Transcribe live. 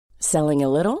Selling a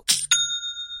little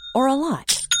or a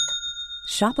lot?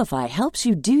 Shopify helps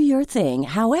you do your thing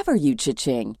however you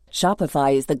cha-ching.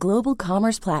 Shopify is the global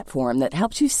commerce platform that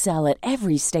helps you sell at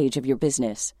every stage of your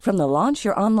business. From the launch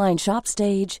your online shop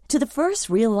stage to the first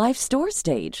real-life store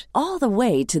stage, all the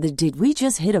way to the did we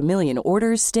just hit a million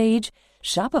orders stage.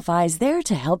 Shopify is there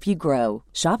to help you grow.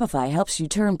 Shopify helps you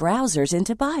turn browsers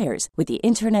into buyers with the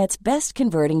internet's best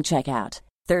converting checkout.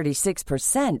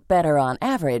 36% better on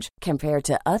average compared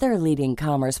to other leading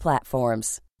commerce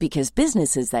platforms. Because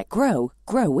businesses that grow,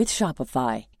 grow with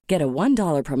Shopify. Get a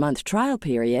 $1 per month trial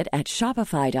period at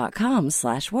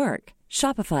shopify.com/work.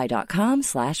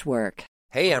 Shopify.com/work.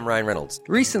 Hey, I'm Ryan Reynolds.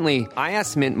 Recently, I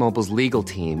asked Mint Mobile's legal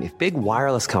team if big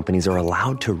wireless companies are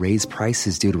allowed to raise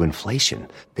prices due to inflation.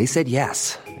 They said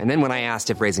yes. And then when I asked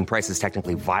if raising prices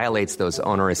technically violates those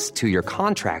onerous two-year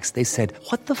contracts, they said,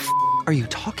 "What the f*** are you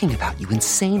talking about, you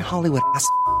insane Hollywood ass?"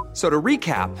 So to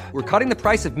recap, we're cutting the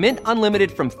price of Mint Unlimited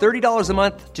from $30 a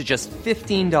month to just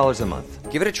 $15 a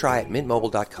month. Give it a try at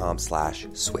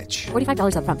mintmobile.com/switch.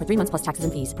 $45 up front for 3 months plus taxes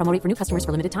and fees. Promo rate for new customers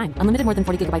for limited time. Unlimited more than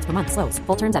 40 gigabytes per month. Slows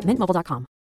full terms at mintmobile.com.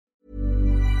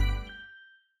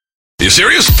 Are you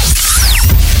serious?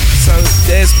 So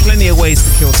there's plenty of ways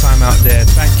to kill time out there.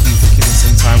 Thank you for killing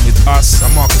some time with us.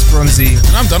 I'm Marcus Bronzy.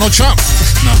 And I'm Donald Trump.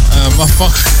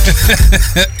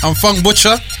 I'm Funk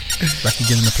Butcher. Back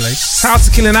again in the place. How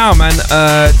to Kill an Hour, man.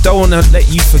 Don't want to let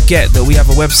you forget that we have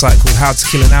a website called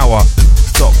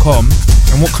howtokillanhour.com.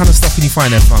 And what kind of stuff can you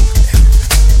find there, Funk? All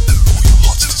your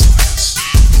heart's desires.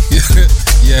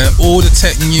 Yeah, all the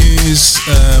tech news,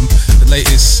 the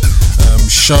latest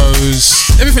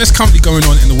shows, everything that's currently going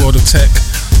on in the world of tech.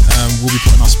 We'll be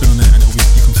putting our spin on it, and you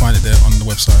can find it there on the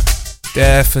website.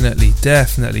 Definitely.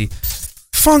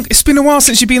 Funk, it's been a while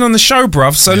since you've been on the show,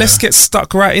 bruv. So let's get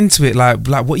stuck right into it. Like,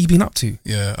 what you been up to?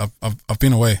 Yeah, I've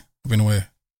been away. I've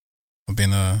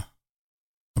been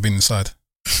inside.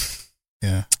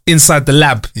 Yeah, inside the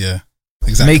lab. Yeah,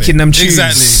 exactly. Making them tunes.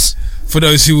 Exactly. For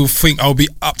those who think I'll be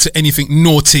up to anything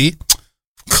naughty,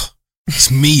 it's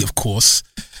me, of course.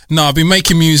 No, I've been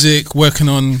making music, working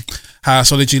on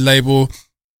Houseology label.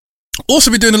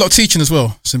 Also been doing a lot of teaching as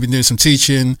well. So I've been doing some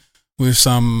teaching with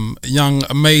some young,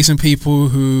 amazing people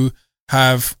who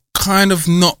have kind of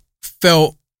not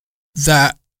felt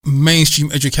that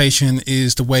mainstream education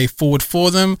is the way forward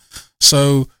for them.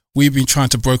 So we've been trying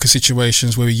to broker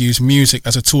situations where we use music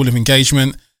as a tool of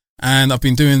engagement, and I've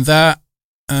been doing that.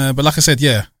 But like I said,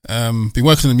 been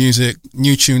working on the music,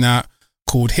 new tune out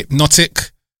called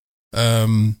Hypnotic.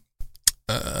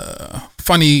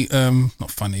 Funny,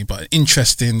 not funny, but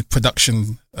interesting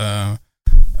production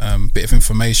bit of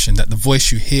information that the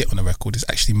voice you hear on the record is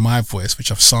actually my voice, which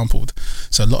I've sampled.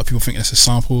 So a lot of people think it's a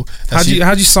sample. How do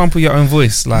you sample your own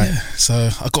voice? Like,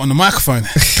 so I got on the microphone.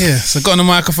 So I got on the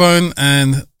microphone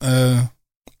and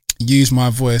used my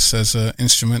voice as an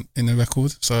instrument in the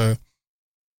record. So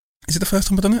is it the first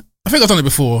time I've done it? I think I've done it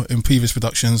before in previous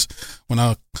productions when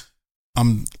I'm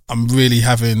really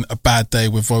having a bad day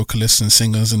with vocalists and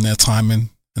singers and their timing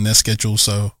and their schedule.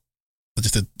 So I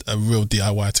just did a real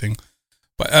DIY thing.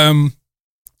 But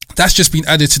that's just been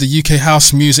added to the UK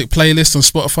House Music playlist on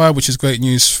Spotify, which is great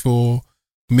news for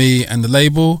me and the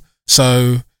label.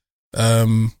 So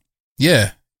if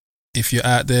you're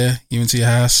out there, you're into your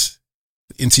house,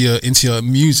 into your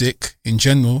music in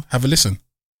general, have a listen.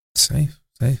 Safe.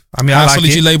 I mean,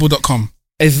 HouseologyLabel.com.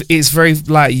 It's very,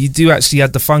 like, you do actually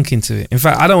add the funk into it. In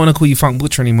fact, I don't want to call you Funk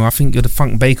Butcher anymore. I think you're the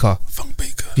Funk Baker.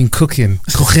 Been cooking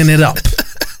it up.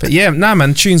 But yeah, nah,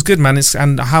 man, tune's good, man.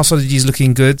 And Houseology is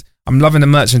looking good. I'm loving the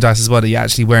merchandise as well that you're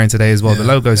actually wearing today as well. The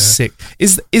logo's sick.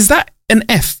 Is that an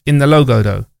F in the logo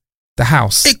though? The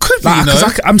house. It could be,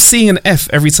 because I'm seeing an F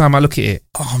every time I look at it.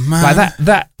 Oh man, like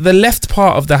that the left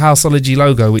part of the Houseology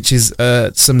logo, which is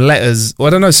some letters, or I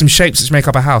don't know, some shapes which make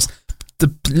up a house.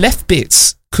 The left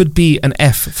bits could be an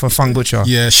F for Funk Butcher.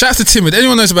 Yeah, shout out to Timid.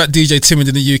 Anyone knows about DJ Timid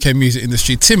in the UK music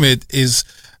industry? Timid is,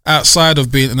 outside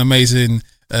of being an amazing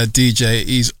DJ,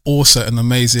 he's also an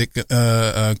amazing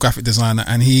graphic designer,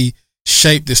 and he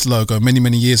shaped this logo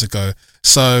many years ago.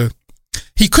 So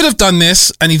he could have done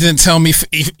this and he didn't tell me,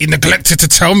 he neglected to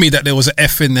tell me that there was an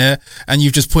F in there, and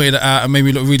you've just pointed it out and made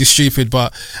me look really stupid.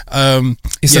 But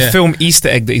it's a film Easter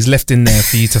egg that he's left in there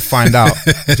for you to find out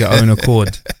of your own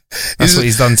accord. That's what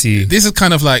he's done to you. This is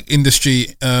kind of like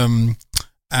industry and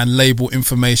label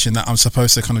information that I'm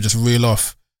supposed to kind of just reel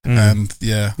off. And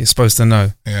you're supposed to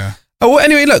know. Yeah. Oh, well,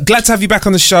 anyway, look, glad to have you back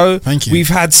on the show. Thank you. We've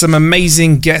had some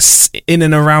amazing guests in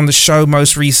and around the show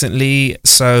most recently,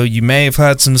 so you may have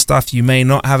heard some stuff you may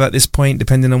not have at this point,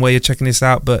 depending on where you're checking this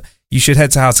out, but you should head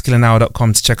to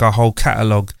howtokillanhour.com to check our whole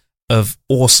catalogue of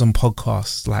awesome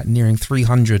podcasts, like nearing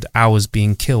 300 hours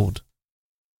being killed.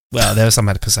 Well, there are some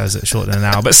episodes that are shorter than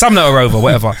an hour, but some that are over,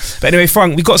 whatever. But anyway,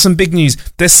 Funk, we got some big news.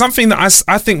 There's something that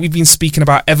I think we've been speaking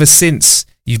about ever since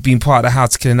you've been part of the How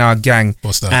to Kill an Hour gang.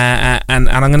 What's that? And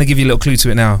I'm going to give you a little clue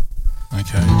to it now.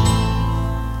 Okay.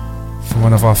 From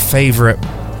one of our favourite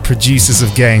producers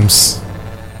of games.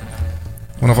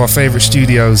 One of our favourite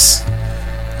studios.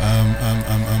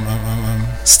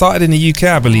 Started in the UK,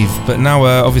 I believe, but now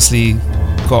obviously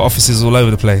got offices all over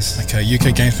the place. Okay,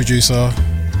 UK games producer.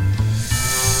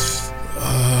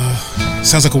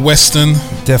 Sounds like a Western.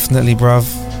 Definitely, bruv.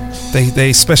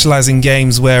 They specialise in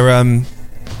games where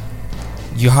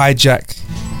you hijack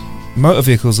motor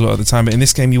vehicles a lot of the time, but in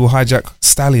this game you will hijack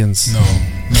stallions. No,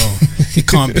 it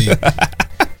can't be.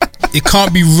 It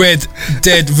can't be Red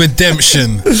Dead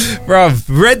Redemption. Bruv,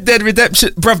 Red Dead Redemption.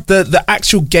 Bruv, the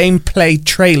actual gameplay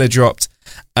trailer dropped,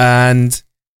 and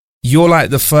you're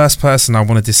like the first person I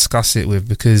want to discuss it with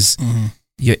because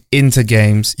you're into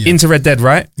games. Yeah. Into Red Dead,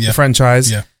 right? Yeah. The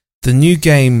franchise. Yeah. The new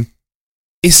game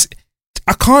is...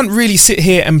 I can't really sit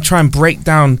here and try and break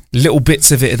down little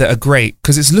bits of it that are great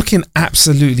because it's looking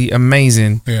absolutely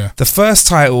amazing. Yeah. The first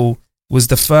title was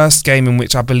the first game in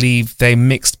which I believe they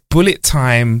mixed bullet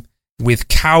time with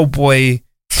cowboy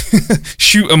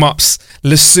shoot 'em ups,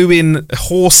 lassoing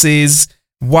horses,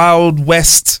 Wild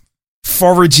West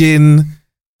foraging,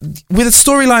 with a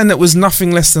storyline that was nothing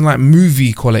less than like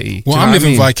movie quality. Well, I'm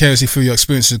living vicariously through your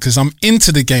experiences because I'm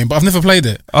into the game, but I've never played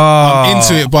it. Oh. I'm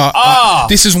into it, but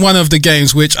this is one of the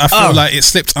games which I feel like it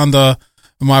slipped under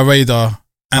my radar,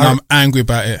 and I'm angry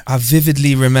about it. I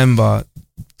vividly remember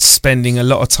spending a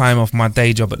lot of time off my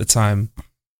day job at the time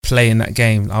playing that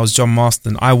game. I was John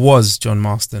Marston,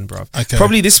 bruv. Okay.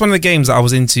 Probably this is one of the games that I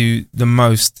was into the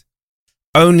most.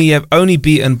 Only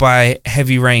beaten by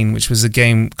Heavy Rain, which was a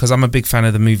game, because I'm a big fan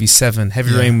of the movie Seven.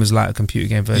 Heavy Rain was like a computer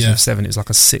game version of Seven. It was like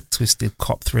a sick, twisted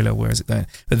cop thriller. Where is it going?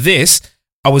 But this,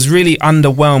 I was really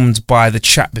underwhelmed by the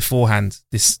chat beforehand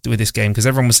with this game, because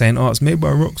everyone was saying, "Oh, it's made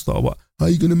by Rockstar. What? How are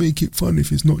you gonna make it fun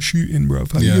if it's not shooting,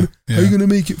 bruv? How are you gonna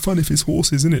make it fun if it's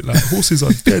horses? Isn't it? Like horses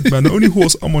are dead, man. The only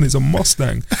horse I'm on is a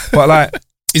Mustang. But like,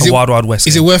 Wild Wild West.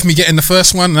 Is it worth me getting the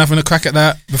first one and having a crack at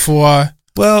that before I?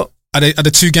 Well. Are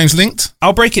the two games linked?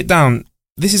 I'll break it down.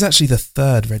 This is actually the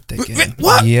third Red Dead game.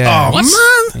 What? Yeah. Oh, man.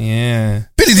 Yeah.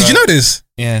 Billy, did you know this?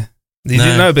 Yeah. You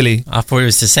didn't know, Billy? I thought it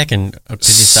was the second, because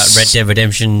it's like Red Dead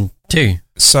Redemption 2.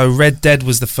 So Red Dead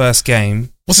was the first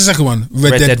game. What's the second one?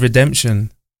 Red Dead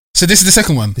Redemption. So this is the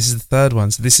second one? This is the third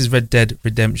one. So this is Red Dead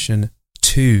Redemption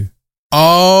 2.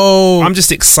 Oh. I'm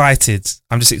just excited.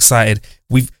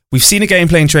 We've seen a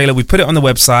gameplay trailer. We put it on the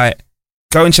website.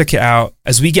 Go and check it out.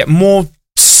 As we get more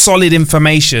solid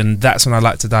information, that's when I'd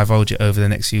like to divulge it over the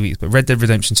next few weeks. But Red Dead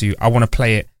Redemption 2, I want to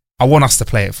play it. I want us to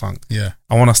play it, Funk. Yeah.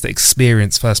 I want us to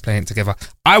experience first playing it together.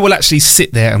 I will actually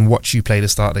sit there and watch you play the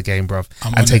start of the game, bruv,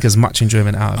 and take as much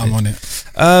enjoyment out of it. I'm on it.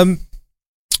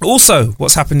 Also,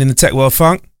 what's happened in the tech world,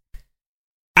 Funk?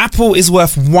 Apple is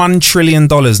worth $1 trillion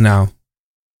now.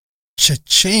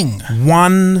 Cha-ching.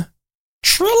 $1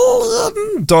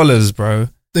 trillion, bro.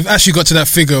 They've actually got to that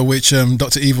figure which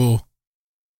Dr. Evil...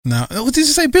 Now, what did you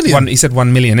say? Billion? He said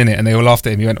 1 million in it, and they all laughed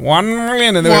at him. He went 1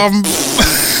 million, and they went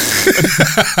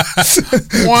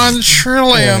 $1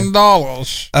 trillion.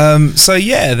 So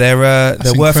yeah, they're worth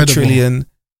incredible. $1 trillion.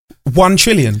 1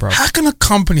 trillion, bro. How can a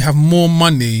company have more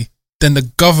money than the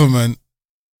government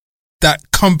that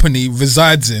company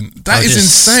resides in? That is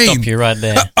insane. Stop you right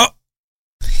there.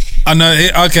 I know.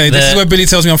 This is where Billy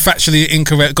tells me I'm factually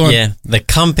incorrect. Go on. Yeah, the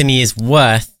company is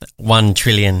worth 1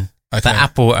 trillion. Okay. But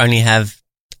Apple only have,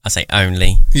 I say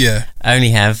only. Yeah. Only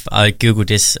have, I Googled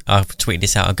this, I've tweeted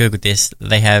this out, I Googled this,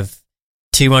 they have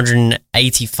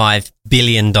 $285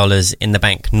 billion in the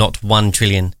bank, not 1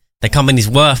 trillion. The company's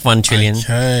worth 1 trillion.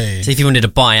 Okay. So if you wanted to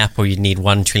buy Apple, you'd need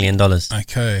 $1 trillion.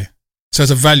 Okay. So as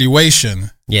a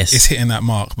valuation, Yes. it's hitting that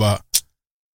mark, but...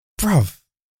 Bruv,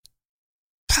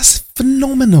 that's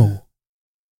phenomenal.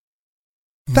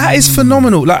 That is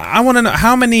phenomenal. Like, I want to know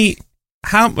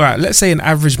right, let's say an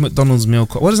average McDonald's meal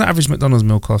cost. What does an average McDonald's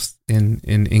meal cost in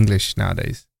English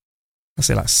nowadays? I'd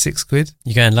say like £6.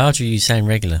 You going large or you saying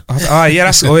regular? Yeah,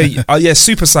 that's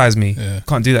supersize me. Yeah.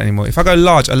 Can't do that anymore. If I go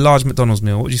large, a large McDonald's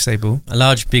meal, what would you say, Bill? A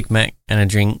large Big Mac and a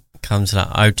drink comes to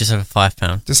like, just over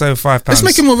 £5. Just over £5. Let's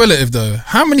make it more relative though.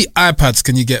 How many iPads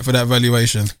can you get for that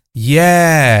valuation?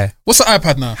 Yeah. What's the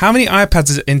iPad now? How many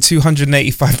iPads in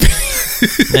 285 billion?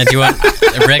 Now, do you want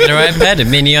a regular iPad, a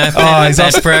mini iPad,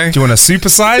 iPad Pro? Do you want a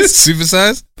supersize?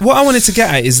 Supersize? What I wanted to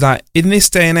get at is that in this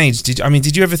day and age, did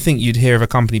you ever think you'd hear of a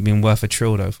company being worth $1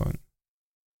 trillion, Phone?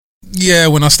 Yeah,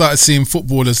 when I started seeing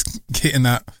footballers hitting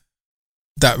that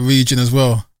that region as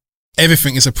well.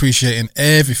 Everything is appreciating.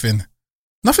 Everything.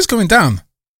 Nothing's going down.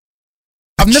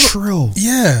 Trill.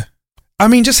 Yeah. I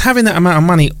mean, just having that amount of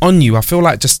money on you, I feel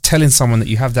like just telling someone that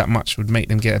you have that much would make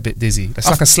them get a bit dizzy. It's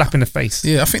like a slap in the face.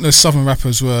 Yeah, I think those southern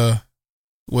rappers were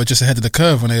just ahead of the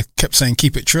curve when they kept saying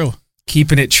keep it trill.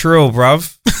 Keeping it trill,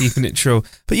 bruv. Keeping it trill.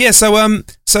 But yeah,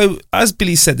 so as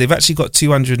Billy said, they've actually got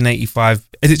 285.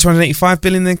 Is it 285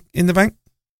 billion in the bank?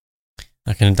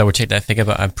 I can double check that figure,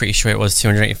 but I'm pretty sure it was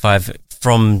 285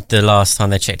 from the last time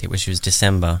they checked it, which was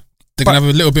December. They're going to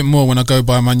have a little bit more when I go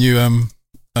buy my new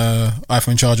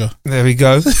iPhone charger. There we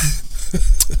go.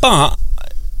 But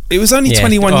it was only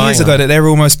 21 years ago that they were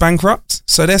almost bankrupt.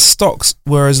 So their stocks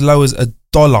were as low as $1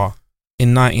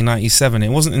 in 1997. It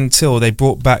wasn't until they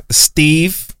brought back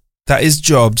Steve, that is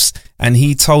Jobs, and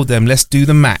he told them, let's do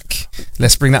the Mac.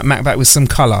 Let's bring that Mac back with some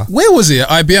colour. Where was he at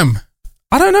IBM?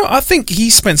 I don't know. I think he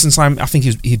spent some time. I think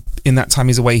he in that time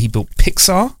he's away. He built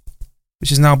Pixar, which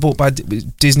is now bought by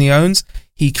Disney owns.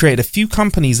 He created a few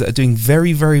companies that are doing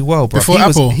very, very well. Bro. Before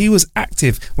Apple? He was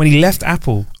active when he left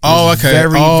Apple. Oh, okay.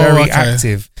 Very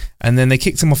active. And then they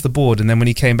kicked him off the board. And then when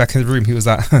he came back in the room, he was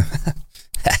like, I'm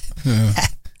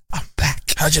back.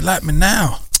 How'd you like me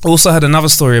now? Also had another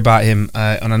story about him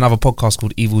on another podcast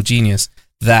called Evil Genius,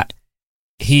 that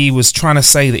he was trying to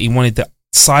say that he wanted the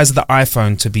size of the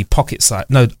iPhone to be pocket size.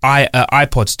 No,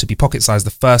 iPod to be pocket size, the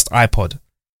first iPod.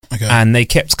 Okay. And they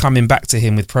kept coming back to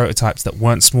him with prototypes that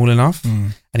weren't small enough.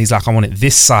 And he's like, I want it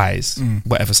this size,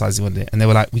 whatever size he wanted it. And they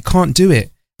were like, we can't do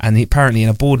it. And he, apparently in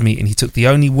a board meeting, he took the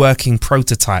only working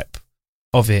prototype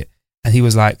of it. And he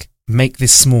was like, make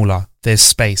this smaller. There's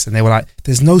space. And they were like,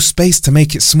 there's no space to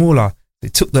make it smaller. They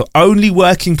took the only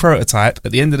working prototype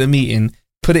at the end of the meeting,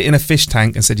 put it in a fish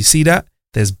tank and said, you see that?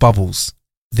 There's bubbles.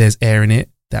 There's air in it.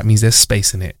 That means there's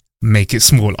space in it. Make it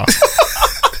smaller.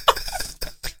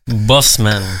 Boss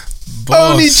man.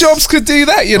 Only Jobs could do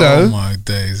that, you know. Oh my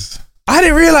days. I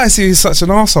didn't realise he was such an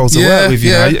arsehole to work with,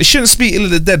 you know. I shouldn't speak ill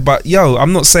of the dead, but yo,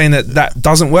 I'm not saying that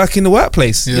doesn't work in the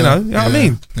workplace, you know what I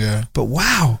mean? Yeah. But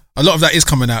wow. A lot of that is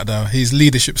coming out though. His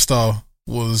leadership style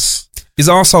was... Is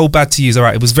arsehole bad to use? All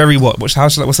right, it was very what's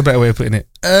a better way of putting it?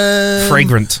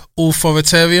 Fragrant.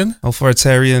 Authoritarian.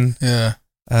 Yeah.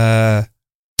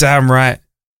 Damn right.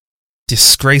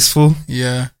 Disgraceful.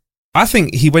 Yeah. I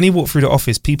think when he walked through the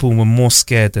office, people were more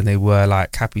scared than they were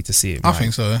like happy to see him. I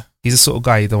think so. He's the sort of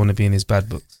guy you don't want to be in his bad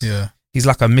books. Yeah. He's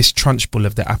like a Miss Trunchbull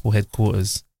of the Apple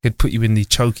headquarters. He'd put you in the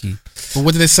chokey. But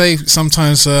what do they say?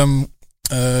 Sometimes with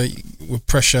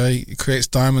pressure, it creates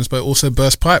diamonds, but it also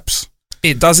bursts pipes.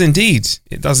 It does indeed.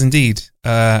 It does indeed.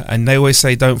 And they always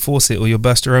say, don't force it or you'll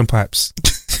burst your own pipes.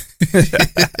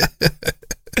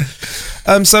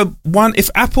 So if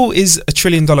Apple is $1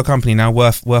 trillion company now,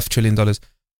 worth $1 trillion,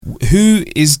 who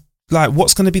is like,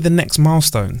 what's going to be the next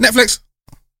milestone? Netflix.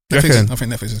 I think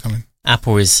Netflix is coming.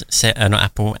 Apple is not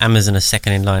Apple. Amazon is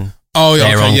second in line. Oh yeah,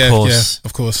 They're on yeah, course.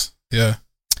 of course, yeah.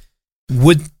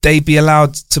 Would they be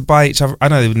allowed to buy each other? I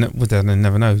know they would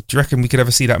never know. Do you reckon we could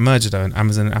ever see that merger though, an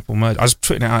Amazon and Apple merge? I was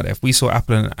putting it out there. If we saw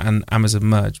Apple and Amazon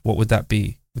merge, what would that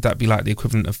be? Would that be like the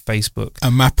equivalent of Facebook? A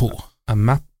Mapple. A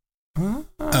map? A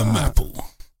Mapple.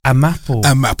 A Mapple.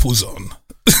 A Mapple's on.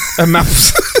 A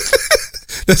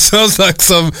Mapple. That sounds like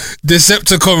some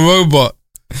Decepticon robot.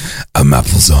 A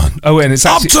Mapple's on. Oh, and it's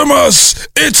actually Optimus!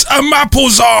 It's a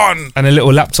Mapple's on! And a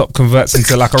little laptop converts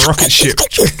into like a rocket ship.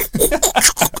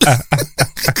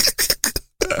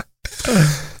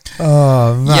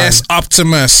 Oh, man. Yes,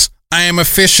 Optimus. I am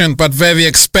efficient but very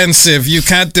expensive. You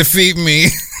can't defeat me.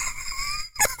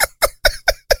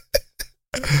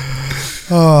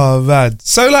 Oh, man.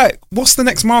 So, like, what's the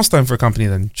next milestone for a company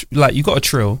then? Like, you got a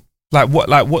trill. Like,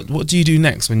 what do you do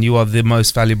next when you are the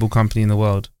most valuable company in the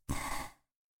world?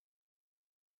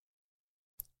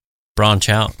 Branch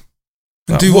out.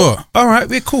 Do what? All right,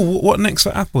 we're cool. What next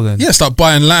for Apple then? Yeah, start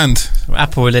buying land.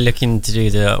 Apple, they're looking to do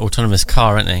the autonomous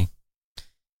car, aren't they?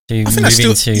 I think that's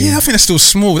still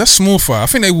small. That's small for it. I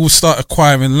think they will start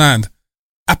acquiring land.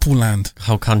 Apple land.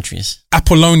 Whole countries.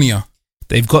 Apollonia.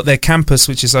 They've got their campus,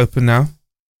 which is open now.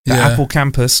 The Apple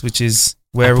campus, which is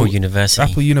where Apple University.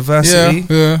 Apple University.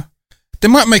 Yeah. They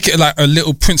might make it like a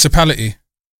little principality.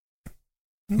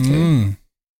 Okay.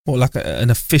 Or like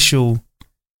an official,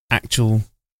 actual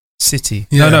city.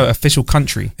 Yeah. No, official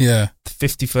country. Yeah. The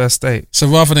 51st state. So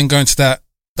rather than going to that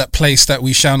place that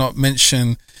we shall not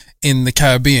mention in the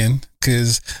Caribbean,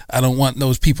 because I don't want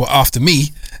those people after me,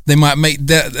 they might make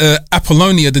that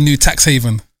Apollonia the new tax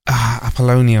haven.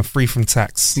 Apollonia, free from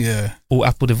tax. Yeah. All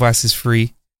Apple devices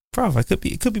free. Bruv,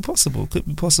 it could be possible.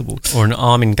 Or an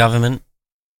arm in government.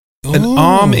 An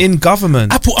arm in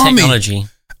government. Apple Army. Technology.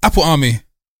 Apple Army.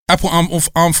 Apple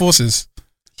Armed Forces.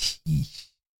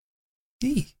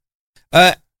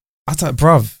 I don't,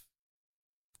 bruv.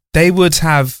 They would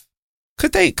have.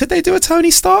 Could they do a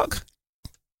Tony Stark?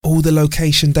 All the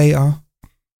location data.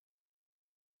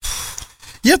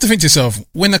 You have to think to yourself,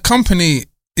 when a company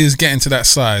is getting to that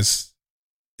size,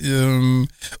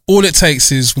 all it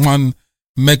takes is one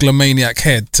megalomaniac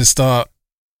head to start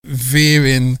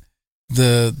veering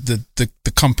the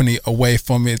company away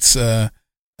from its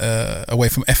away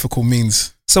from ethical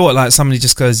means. So what? Like somebody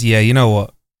just goes, yeah, you know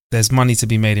what? There's money to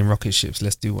be made in rocket ships.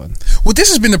 Let's do one. Well, this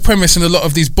has been the premise in a lot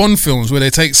of these Bond films where they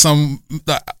take some.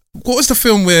 Like, what was the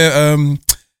film where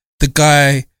the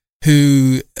guy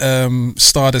who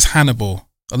starred as Hannibal?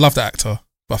 I love that actor,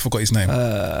 but I forgot his name.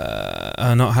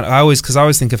 I always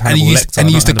think of Hannibal Lecter. And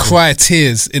he used to cry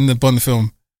tears in the Bond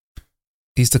film.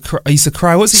 He used to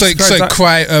cry. What's he? So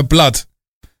cry blood.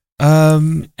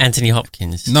 Anthony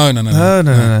Hopkins. No.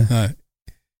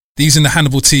 He's in the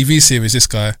Hannibal TV series. This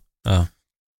guy. Oh.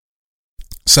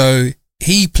 So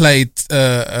he played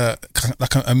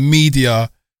like a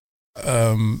media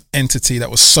entity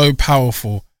that was so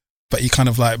powerful, but he kind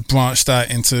of like branched out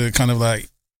into kind of like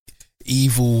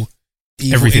evil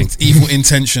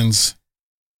intentions.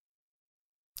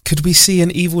 Could we see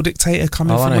an evil dictator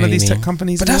coming from one of these tech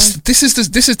companies? But this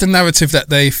is the narrative that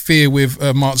they fear with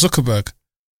Mark Zuckerberg.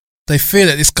 They fear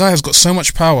that this guy has got so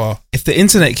much power. If the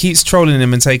internet keeps trolling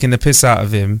him and taking the piss out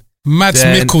of him, Mads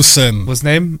Mikkelsen. What's his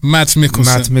name? Mads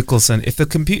Mikkelsen. If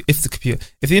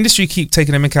the industry keep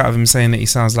taking a mick out of him, saying that he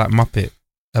sounds like a Muppet,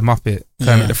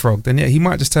 Kermit the Frog, then yeah, he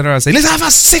might just turn around and say, "Listen, I'm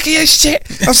sick of your shit.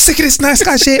 I'm sick of this nice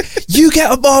guy shit. You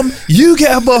get a bomb. You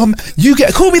get a bomb.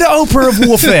 Call me the Oprah of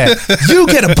warfare. You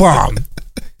get a bomb."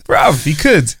 Bruv, he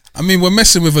could. I mean, we're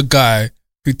messing with a guy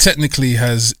who technically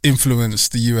has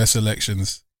influenced the US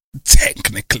elections.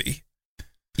 Technically.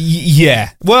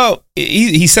 Yeah. Well,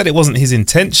 he said it wasn't his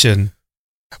intention.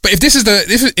 But if this is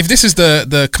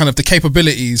the kind of the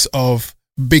capabilities of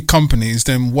big companies,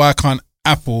 then why can't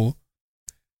Apple?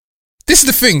 This is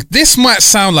the thing. This might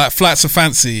sound like Flights of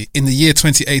Fancy in the year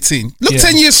 2018. Look,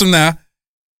 10 years from now,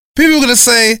 people are going to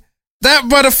say, that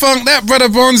brother Funk, that brother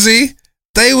Bonzi,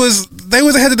 they was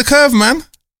ahead of the curve, man.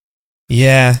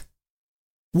 Yeah.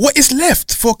 What is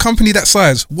left for a company that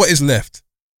size? What is left?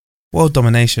 World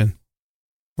domination.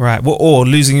 Right. Well, or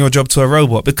losing your job to a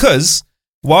robot. Because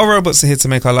while robots are here to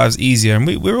make our lives easier, and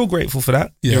we're all grateful for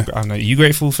that. Yeah. I know you're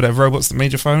grateful for the robots that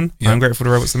made your phone. Yeah. I'm grateful for the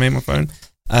robots that made my phone.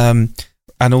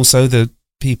 And also the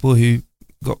people who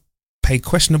got paid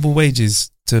questionable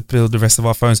wages to build the rest of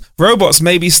our phones. Robots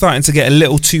may be starting to get a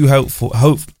little too helpful.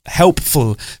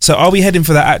 So are we heading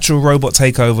for that actual robot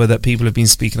takeover that people have been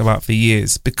speaking about for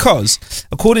years? Because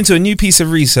according to a new piece of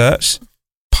research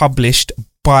published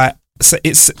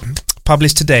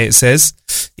today, it says,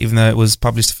 even though it was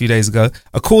published a few days ago,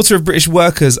 a quarter of British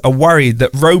workers are worried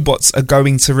that robots are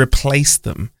going to replace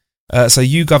them. So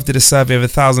YouGov did a survey of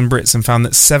 1,000 Brits and found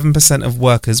that 7% of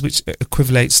workers, which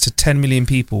equates to 10 million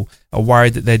people, are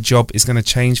worried that their job is going to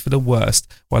change for the worst,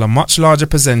 while a much larger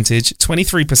percentage,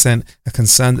 23%, are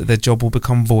concerned that their job will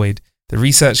become void. The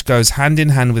research goes hand in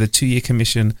hand with a 2-year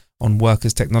commission on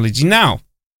workers' technology. Now,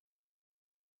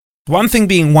 one thing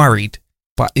being worried,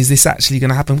 but is this actually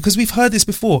going to happen? Because we've heard this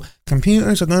before.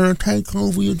 Computers are going to take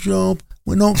over your job.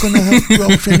 We're not going to have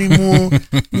jobs anymore.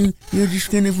 You're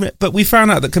just going to... But we found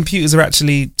out that computers are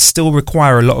actually still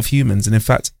require a lot of humans. And in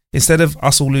fact, instead of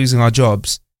us all losing our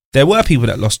jobs, there were people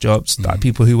that lost jobs, like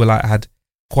people who were like had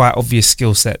quite obvious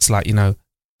skill sets, like, you know,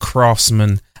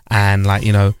 craftsmen and like,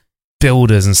 you know,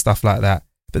 builders and stuff like that.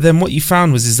 But then what you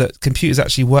found is that computers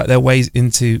actually work their ways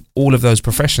into all of those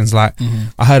professions. Like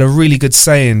I heard a really good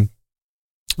saying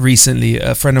recently.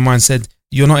 A friend of mine said,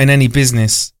 "You're not in any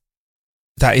business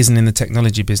that isn't in the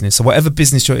technology business. So whatever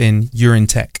business you're in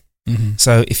tech.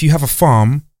 So if you have a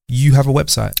farm, you have a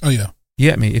website. Oh yeah. You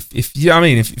get me? If you know what I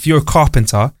mean, if you're a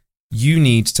carpenter, you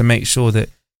need to make sure that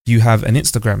you have an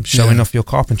Instagram showing off your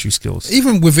carpentry skills.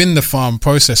 Even within the farm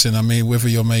processing, I mean, whether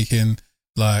you're making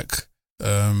like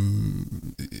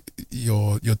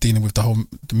you're dealing with the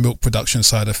milk production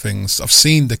side of things. I've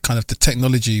seen the kind of the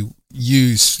technology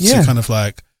used to kind of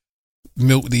like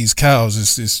milk these cows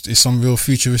is some real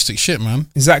futuristic shit, man.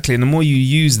 Exactly. And the more you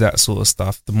use that sort of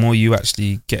stuff, the more you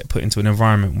actually get put into an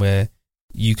environment where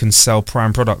you can sell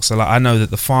prime products. So like I know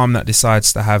that the farm that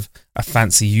decides to have a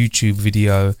fancy YouTube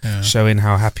video showing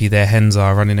how happy their hens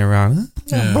are running around,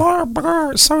 blah, blah,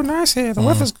 it's so nice here, the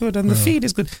weather's good and the feed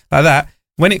is good, like that.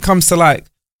 When it comes to like,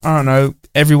 I don't know,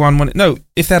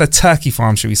 if they had a turkey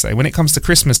farm, should we say, when it comes to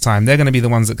Christmas time, they're going to be the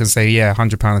ones that can say, yeah,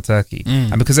 £100 a turkey.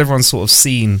 And because everyone's sort of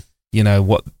seen, you know,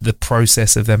 what the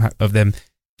process of them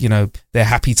you know, their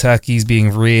happy turkeys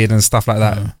being reared and stuff like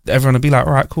that, everyone would be like,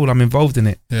 all right, cool, I'm involved in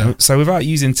it. Yeah. So without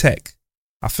using tech,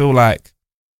 I feel like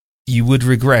you would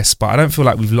regress, but I don't feel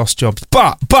like we've lost jobs.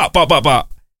 But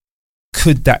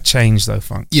could that change though,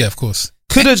 Funk? Yeah, of course.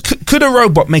 Could a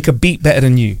robot make a beat better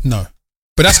than you? No.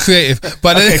 But that's creative.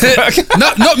 But Okay.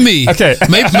 not me. Okay.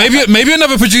 Maybe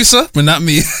another producer, but not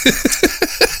me.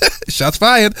 Shots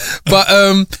fired. But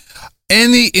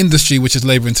any industry which is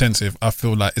labor intensive, I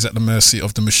feel like is at the mercy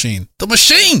of the machine. The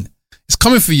machine is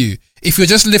coming for you. If you're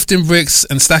just lifting bricks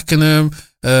and stacking them,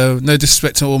 no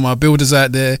disrespect to all my builders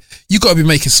out there, you got to be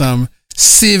making some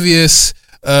serious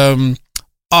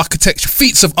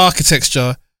feats of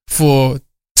architecture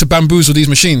to bamboozle these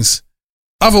machines.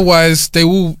 Otherwise, they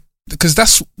will, because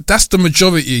that's the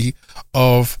majority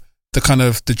of the kind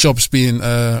of the jobs being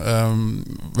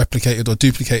replicated or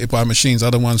duplicated by machines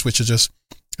are the ones which are just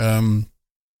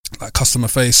like customer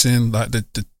facing, like the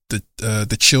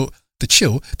till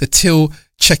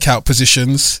checkout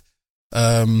positions.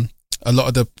 A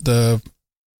lot of the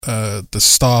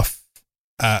staff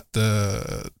at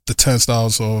the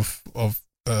turnstiles of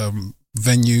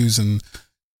venues and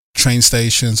train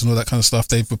stations and all that kind of stuff,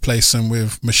 they've replaced them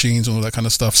with machines and all that kind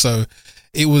of stuff. So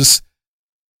it was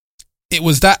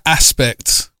that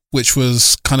aspect which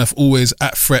was kind of always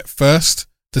at threat first.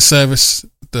 The service,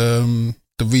 the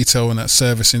retail and that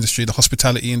service industry, the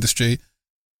hospitality industry.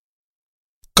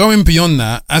 Going beyond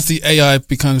that, as the AI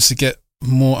becomes to get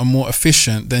more and more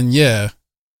efficient, then yeah,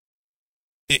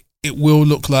 it will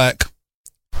look like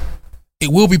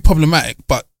it will be problematic.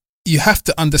 But you have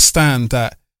to understand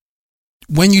that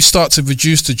when you start to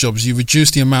reduce the jobs, you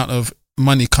reduce the amount of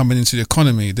money coming into the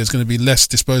economy. There's going to be less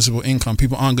disposable income.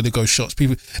 People aren't going to go shops.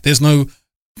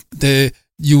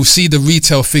 You'll see the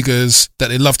retail figures that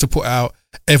they love to put out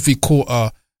every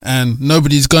quarter, and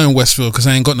nobody's going Westfield because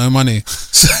they ain't got no money.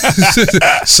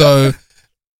 So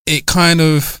it kind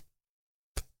of,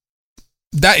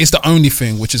 that is the only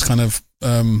thing which is kind of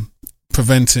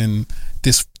preventing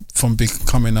this from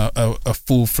becoming a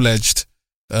full-fledged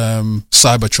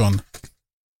Cybertron.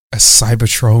 A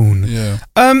Cybertron. Yeah.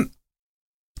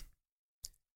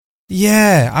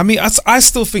 Yeah, I mean, I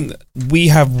still think that we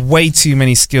have way too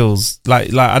many skills.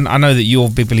 Like I know that you're a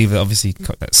big believer that obviously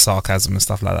that sarcasm and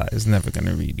stuff like that is never going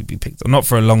to really be picked up. Not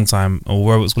for a long time,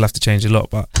 or robots will have to change a lot.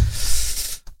 But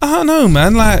I don't know,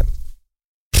 man. Like,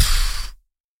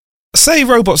 say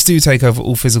robots do take over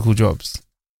all physical jobs.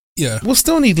 Yeah. We'll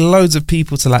still need loads of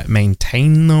people to like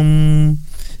maintain them,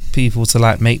 people to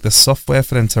like make the software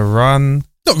for them to run.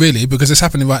 Not really, because it's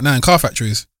happening right now in car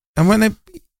factories. And when they...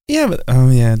 Yeah, but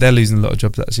they're losing a lot of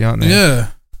jobs actually, aren't they?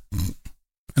 Yeah,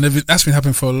 and that's been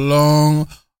happening for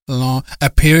a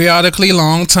periodically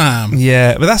long time.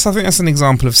 Yeah, but I think that's an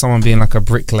example of someone being like a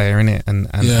bricklayer in it, and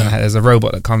there's a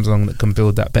robot that comes along that can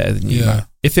build that better than you. Yeah.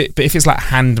 Like, if it's like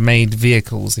handmade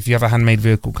vehicles, if you have a handmade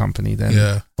vehicle company,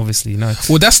 then obviously no.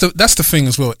 Well, that's the thing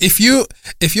as well. If your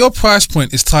price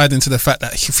point is tied into the fact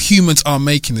that humans are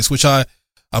making this, which I'm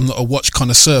not a watch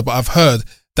connoisseur, but I've heard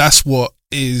that's what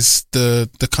is the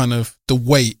kind of the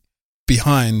weight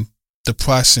behind the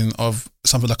pricing of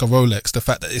something like a Rolex. The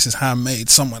fact that this is handmade,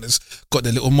 someone has got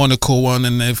their little monocle on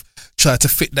and they've tried to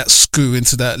fit that screw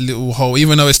into that little hole,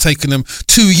 even though it's taken them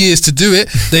 2 years to do it.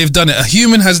 They've done it. A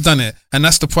human has done it, and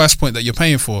that's the price point that you're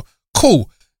paying for. Cool.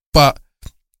 But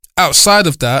outside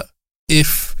of that,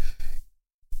 if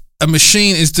a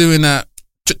machine is doing that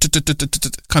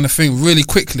kind of thing really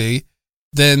quickly,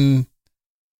 then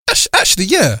actually,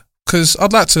 yeah, because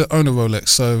I'd like to own a Rolex.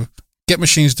 So get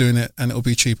machines doing it and it'll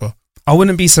be cheaper. I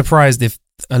wouldn't be surprised if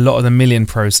a lot of the milling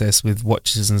process with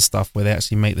watches and stuff where they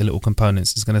actually make the little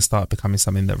components is going to start becoming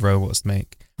something that robots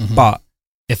make. Mm-hmm. But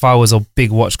if I was a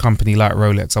big watch company like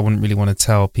Rolex, I wouldn't really want to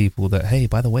tell people that, hey,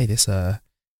 by the way, this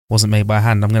wasn't made by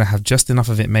hand. I'm going to have just enough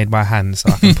of it made by hand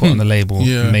so I can put on the label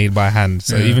made by hand.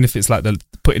 So even if it's like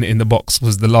putting it in the box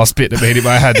was the last bit that made it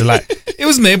by hand, they're like, it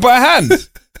was made by hand.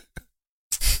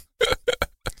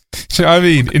 Do you know what I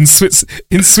mean? In Switzerland.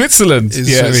 In Switzerland.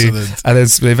 And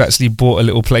they've actually bought a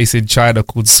little place in China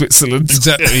called Switzerland.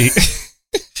 Exactly.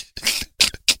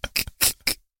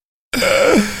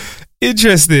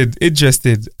 Interested.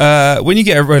 When you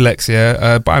get a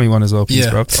Rolex, buy me one as well, please,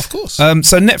 bro. Of course. So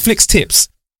Netflix tips.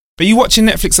 Are you watching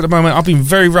Netflix at the moment? I've been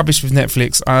very rubbish with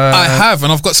Netflix. I have,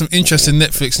 and I've got some interesting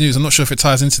Netflix news. I'm not sure if it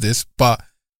ties into this, but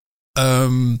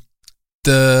the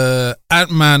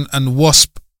Ant-Man and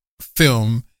Wasp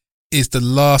film is the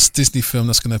last Disney film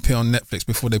that's going to appear on Netflix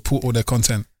before they put all their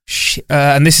content.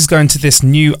 And this is going to this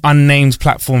new unnamed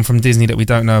platform from Disney that we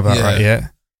don't know about, right? Yeah.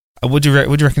 Would you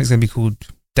reckon it's going to be called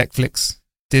Deckflix?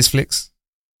 Disflix?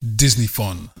 Disney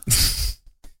Fun.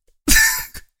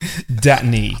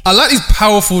 Datney. I like these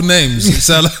powerful names. It's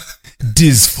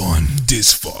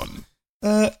Dizfon.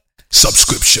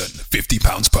 Subscription,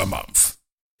 £50 per month.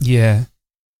 Yeah.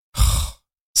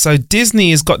 So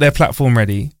Disney has got their platform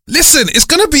ready. Listen, it's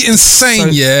gonna be insane,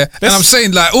 yeah. And I'm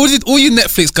saying, like, all you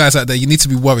Netflix guys out there, you need to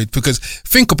be worried, because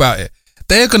think about it.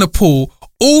 They're gonna pull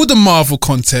all the Marvel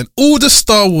content, all the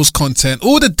Star Wars content,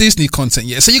 all the Disney content,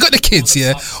 yeah. So you got the kids,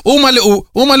 yeah. All my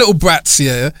little brats,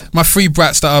 yeah. My three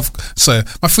brats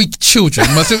my three children,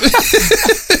 my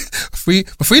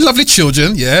three lovely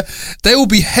children, yeah. They will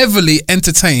be heavily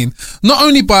entertained, not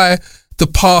only by the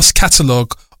past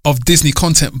catalogue of Disney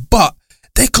content, but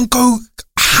they can go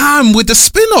ham with the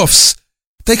spin-offs.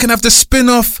 They can have the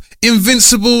spin-off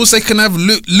Invincibles. They can have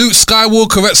Luke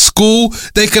Skywalker at school.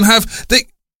 They can have...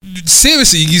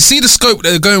 Seriously, you see the scope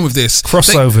they're going with this.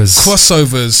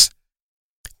 Crossovers.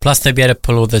 Plus, they'll be able to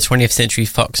pull all the 20th Century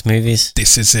Fox movies.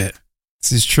 This is it.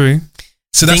 This is true.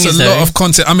 So that's a lot of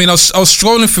content. I mean, I was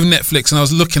strolling through Netflix and I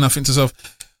was looking, I think to myself,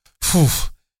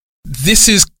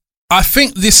 I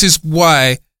think this is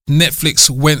why Netflix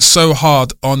went so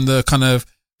hard on the kind of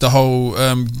the whole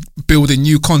building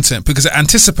new content, because it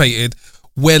anticipated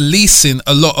we're leasing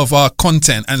a lot of our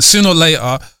content, and sooner or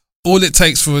later all it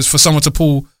takes is for someone to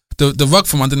pull the rug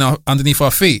from underneath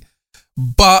our feet.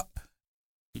 But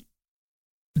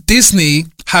Disney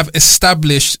have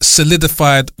established,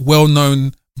 solidified,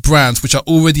 well-known brands which are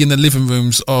already in the living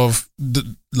rooms of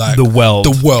the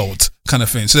world kind of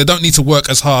thing, so they don't need to work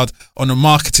as hard on the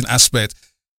marketing aspect.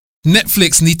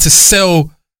 Netflix need to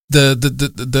sell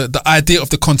the idea of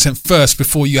the content first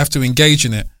before you have to engage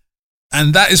in it,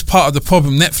 and that is part of the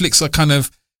problem. Netflix are kind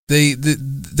of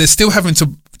they're still having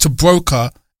to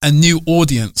broker a new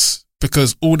audience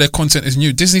because all their content is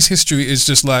new. Disney's history is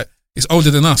just like, it's older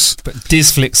than us. But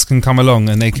Disflix can come along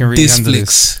and they can really handle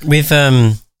this. With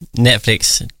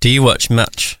Netflix, do you watch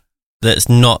much that's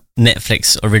not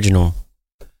Netflix original?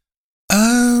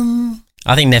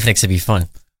 I think Netflix would be fine.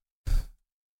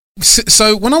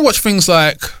 So when I watch things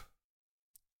like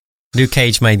Luke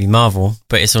Cage, may be Marvel,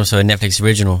 but it's also a Netflix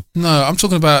original. No, I'm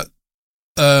talking about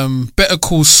Better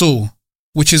Call Saul,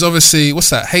 which is obviously, what's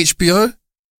that, HBO?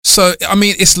 So I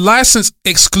mean, it's licensed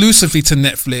exclusively to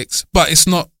Netflix, but it's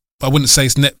not. I wouldn't say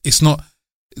it's not.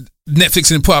 Netflix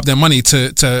didn't put up their money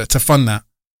to fund that.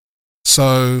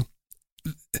 So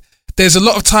there's a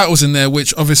lot of titles in there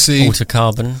which obviously Alter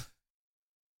Carbon.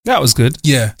 That was good.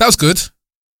 Yeah, that was good.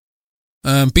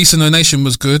 Beast of No Nation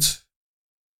was good,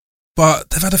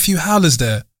 but they've had a few howlers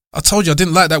there. I told you I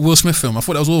didn't like that Will Smith film. I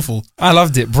thought that was awful. I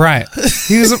loved it. Bright.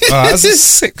 He was that's a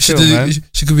sick show, man.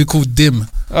 She could be called Dim.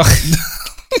 Oh.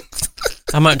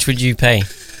 How much would you pay?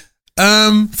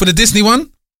 For the Disney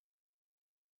one?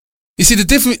 You see,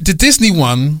 the Disney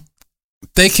one,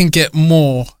 they can get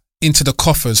more into the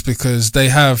coffers because they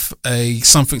have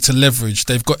something to leverage.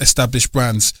 They've got established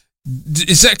brands.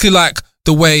 Exactly like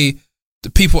the way the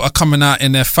people are coming out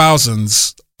in their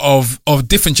thousands of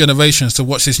different generations to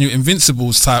watch this new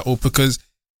Invincibles title, because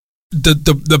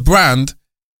the brand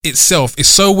itself is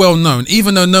so well known.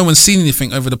 Even though no one's seen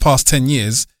anything over the past 10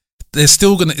 years, it's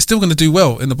still gonna do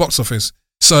well in the box office.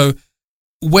 So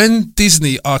when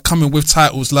Disney are coming with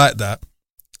titles like that,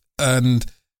 and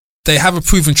they have a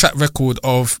proven track record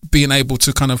of being able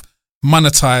to kind of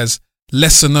monetize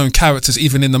lesser known characters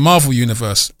even in the Marvel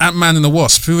universe. Ant-Man and the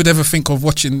Wasp, who would ever think of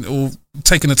watching or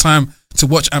taking the time to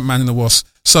watch Ant-Man and the Wasp?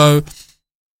 So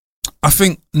I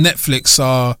think Netflix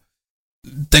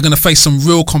they're going to face some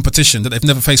real competition that they've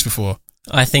never faced before.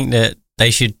 I think that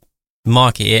they should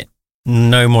market it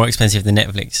no more expensive than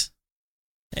Netflix.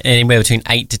 Anywhere between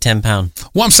 £8 to £10.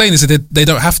 What I'm saying is that they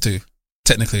don't have to,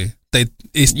 technically.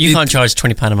 You can't charge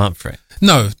 £20 a month for it.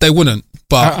 No, they wouldn't.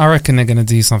 But I reckon they're going to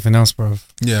do something else, bro.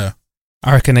 Yeah.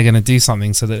 I reckon they're going to do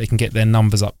something so that they can get their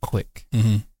numbers up quick.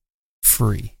 Mm-hmm.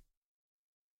 Free.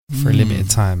 For a limited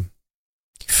time.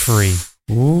 Free.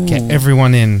 Ooh. Get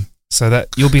everyone in so that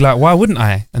you'll be like, why wouldn't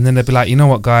I? And then they'll be like, you know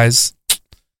what, guys?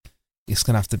 It's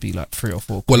going to have to be like 3 or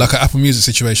 4. Well, like an Apple Music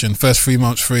situation. First 3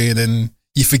 months free, and then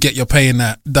you forget you're paying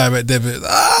that direct debit.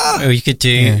 Or you could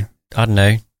do, I don't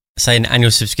know, say an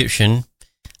annual subscription,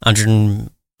 £100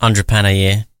 a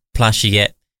year, plus you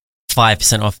get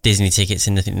 5% off Disney tickets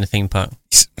in the theme park.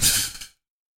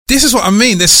 This is what I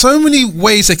mean. There's so many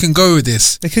ways they can go with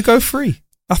this. They could go free.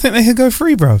 I think they could go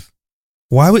free, bro.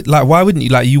 Why wouldn't you?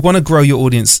 Like, you want to grow your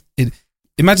audience.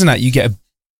 Imagine that you get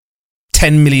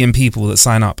 10 million people that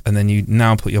sign up, and then you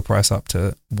now put your price up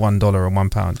to $1 or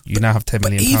 £1. You now have 10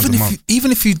 million pounds a month.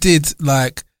 Even if you did,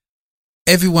 like,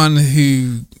 everyone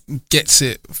who gets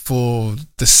it for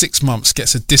the 6 months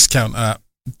gets a discount at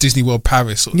Disney World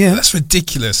Paris. Yeah, that's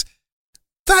ridiculous.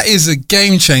 That is a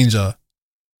game changer.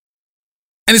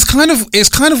 And it's kind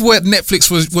of what Netflix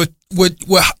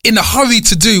were in a hurry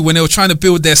to do when they were trying to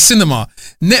build their cinema.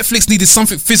 Netflix needed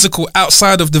something physical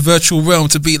outside of the virtual realm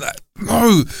to be like,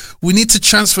 no, we need to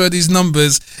transfer these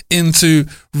numbers into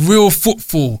real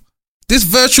footfall. This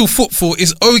virtual footfall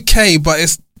is okay, but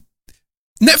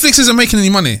Netflix isn't making any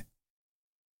money.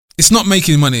 It's not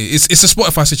making money. It's a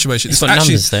Spotify situation. It's got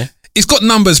numbers though. It's got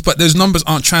numbers, but those numbers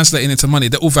aren't translating into money.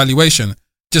 They're all valuation.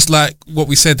 Just like what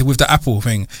we said with the Apple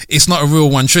thing. It's not a real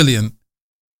 1 trillion.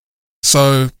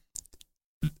 So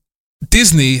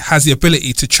Disney has the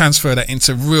ability to transfer that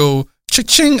into real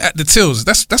cha-ching at the tills.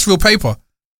 That's real paper.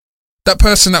 That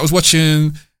person that was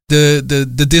watching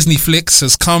the Disney flicks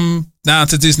has come down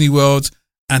to Disney World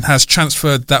and has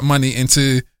transferred that money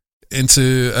into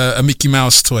a Mickey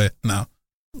Mouse toy now.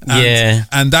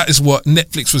 And that is what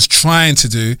Netflix was trying to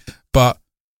do, but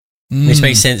which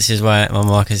makes sense is why my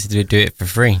marketers do it for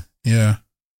free. Yeah.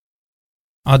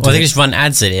 They just run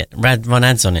ads at it. Run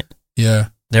ads on it. Yeah.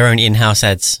 Their own in-house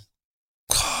ads.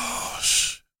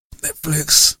 Gosh.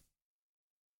 Netflix.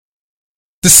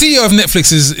 The CEO of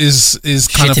Netflix is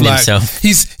kind of like himself.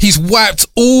 He's wiped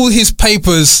all his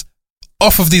papers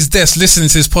off of his desk listening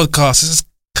to his podcast. He says,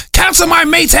 cancel my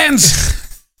meetings.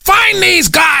 Find these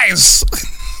guys.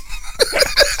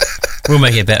 We'll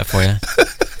make it better for you.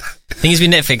 Thing is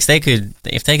with Netflix, they could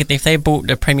if they bought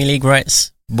the Premier League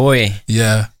rights, boy.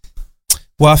 Yeah.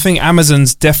 Well, I think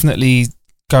Amazon's definitely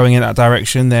going in that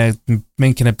direction. They're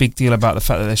making a big deal about the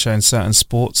fact that they're showing certain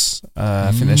sports.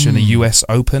 I think they're showing the US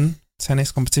Open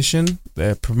tennis competition.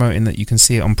 They're promoting that you can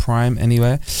see it on Prime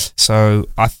anywhere. So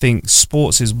I think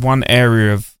sports is one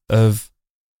area of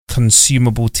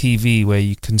consumable TV where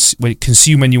you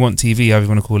consume when you want TV, however you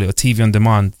want to call it, or TV on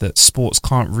demand, that sports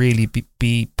can't really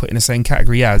be put in the same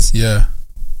category as. Yeah.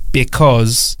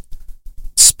 Because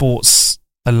sports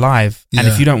are live. Yeah. And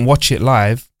if you don't watch it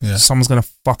live, someone's going to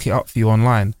fuck it up for you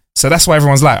online. So that's why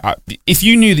everyone's like, if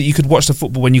you knew that you could watch the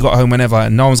football when you got home whenever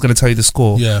and no one's going to tell you the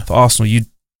score for Arsenal, you'd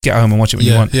get home and watch it when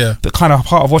you want. Yeah. But kind of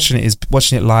part of watching it is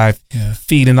watching it live,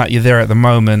 feeling like you're there at the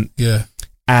moment. Yeah.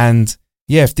 And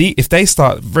yeah, if they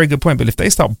start, very good point, but if they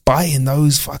start buying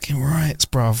those fucking rights,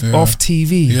 bruv, off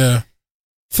TV,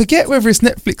 forget whether it's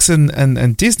Netflix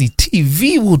and Disney,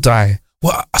 TV will die.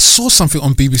 Well, I saw something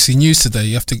on BBC News today.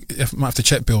 You might have to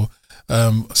check, Bill.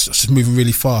 It's just moving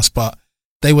really fast, but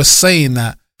they were saying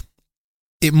that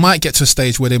it might get to a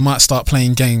stage where they might start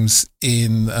playing games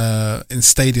in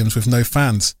stadiums with no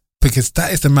fans, because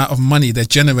that is the amount of money they're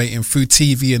generating through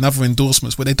TV and other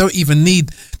endorsements, where they don't even need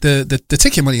the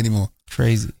ticket money anymore.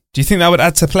 Crazy. Do you think that would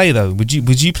add to play though? Would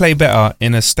you play better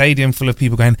in a stadium full of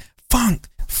people going funk?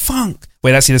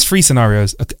 Wait, actually, there's 3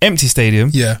 scenarios: an empty stadium,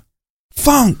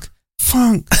 funk,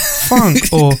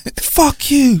 or fuck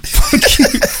you.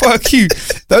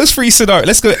 Those 3 scenarios.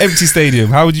 Let's go empty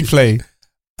stadium. How would you play?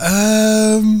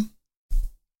 I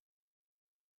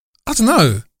don't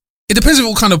know. It depends on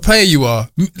what kind of player you are.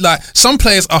 Like, some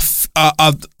players are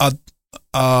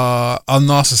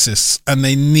narcissists and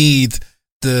they need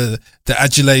the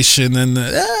adulation and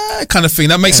the kind of thing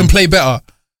that makes them play better.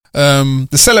 The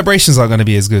celebrations aren't going to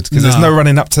be as good because there's no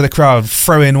running up to the crowd,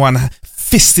 throwing one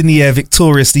fist in the air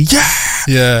victoriously.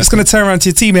 Yeah. It's going to turn around to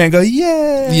your teammate and go,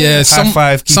 high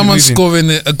five. Someone's scoring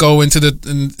a goal into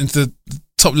the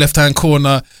top left hand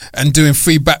corner and doing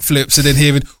 3 backflips and then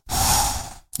hearing.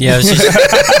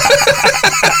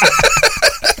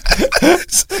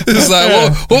 It's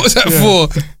like, what was that for?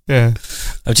 Yeah.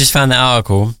 I've just found that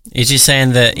article. It's just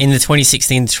saying that in the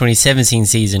 2016-2017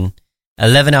 season,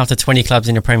 11 out of 20 clubs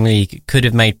in the Premier League could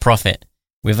have made profit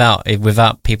without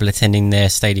people attending their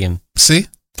stadium. See?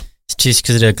 It's just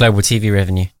because of the global TV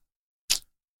revenue.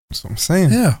 That's what I'm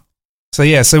saying. Yeah.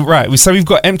 So we've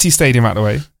got empty stadium out the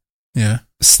way. Yeah.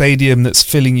 A stadium that's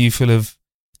filling you full of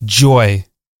joy,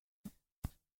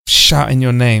 shouting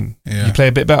your name. Yeah. You play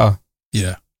a bit better.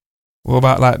 Yeah. What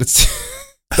about like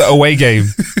the away game?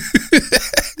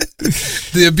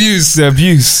 The abuse.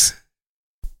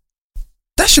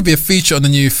 That should be a feature on the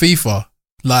new FIFA.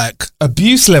 Like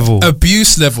abuse level.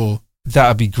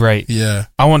 That'd be great. Yeah.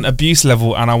 I want abuse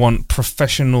level and I want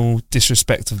professional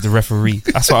disrespect of the referee.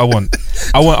 That's what I want.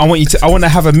 I want to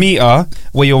have a meter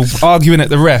where you're arguing at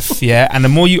the ref, and the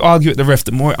more you argue at the ref,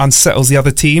 the more it unsettles the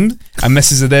other team and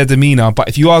messes with their demeanour. But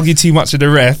if you argue too much with the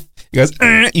ref, he goes,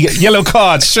 you get yellow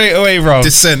card straight away, bro.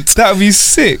 Dissent. That would be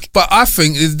sick. But I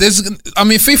think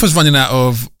FIFA's running out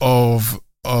of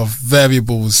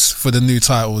variables for the new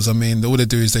titles. I mean, all they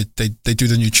do is they do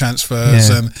the new transfers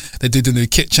and they do the new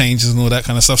kit changes and all that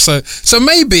kind of stuff. So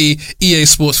maybe EA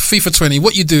Sports FIFA 20,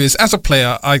 what you do is, as a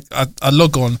player, I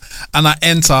log on and I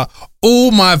enter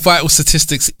all my vital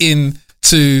statistics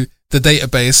into the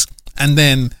database, and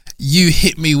then you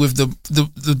hit me with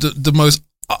the most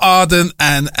ardent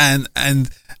and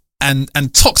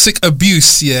toxic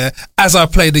abuse, as I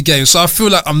play the game. So I feel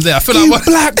like I'm there. I feel you like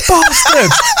black bastard.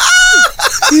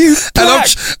 And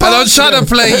I'm trying to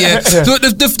play,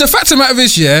 The fact of the matter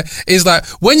is like,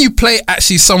 when you play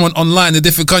actually someone online in a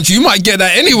different country, you might get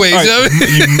that anyways. Right. You know what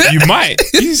I mean? You might.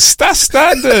 That's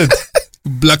standard.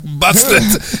 Black bastard.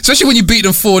 Especially when you beat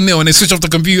them 4-0 and they switch off the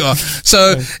computer.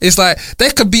 So it's like,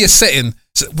 there could be a setting.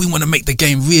 So we want to make the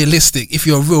game realistic. If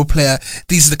you're a real player,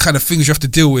 these are the kind of things you have to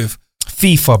deal with.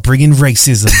 FIFA bringing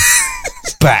racism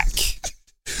back.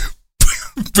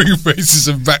 Bring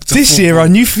racism back to this football. year. Our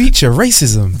new feature,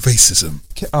 racism.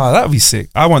 Oh, that would be sick.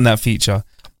 I want that feature.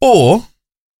 Or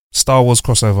Star Wars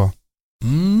crossover.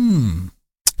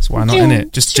 So why not,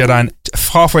 innit? Just Jedi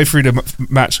halfway through the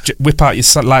match, whip out your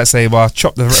lightsaber,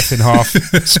 chop the ref in half,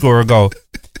 score a goal.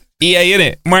 EA,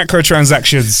 innit?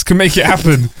 Microtransactions can make it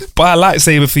happen. Buy a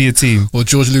lightsaber for your team. Or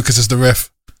George Lucas is the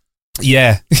ref.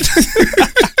 Yeah.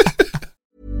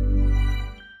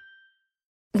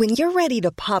 When you're ready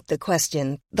to pop the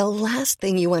question, the last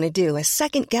thing you want to do is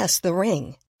second-guess the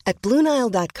ring. At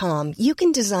BlueNile.com, you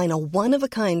can design a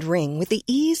one-of-a-kind ring with the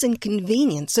ease and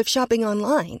convenience of shopping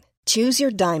online. Choose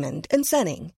your diamond and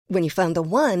setting. When you find the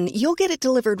one, you'll get it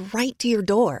delivered right to your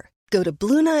door. Go to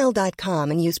BlueNile.com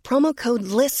and use promo code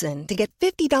LISTEN to get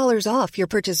 $50 off your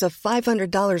purchase of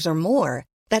 $500 or more.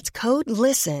 That's code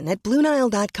LISTEN at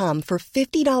BlueNile.com for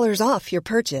 $50 off your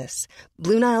purchase.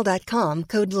 BlueNile.com,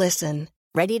 code LISTEN.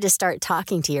 Ready to start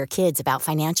talking to your kids about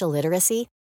financial literacy?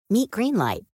 Meet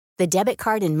Greenlight, the debit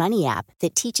card and money app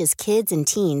that teaches kids and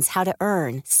teens how to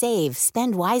earn, save,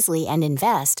 spend wisely, and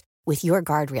invest with your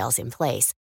guardrails in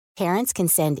place. Parents can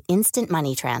send instant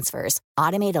money transfers,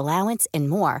 automate allowance, and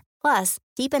more. Plus,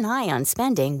 keep an eye on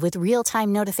spending with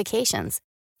real-time notifications.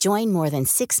 Join more than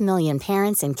 6 million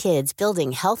parents and kids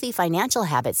building healthy financial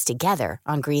habits together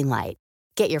on Greenlight.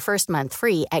 Get your first month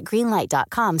free at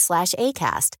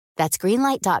greenlight.com/ACAST. That's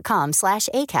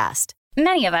greenlight.com/ACAST.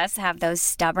 Many of us have those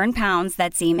stubborn pounds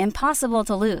that seem impossible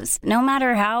to lose, no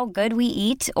matter how good we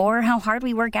eat or how hard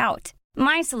we work out.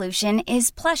 My solution is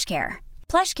PlushCare.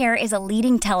 PlushCare is a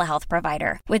leading telehealth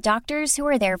provider with doctors who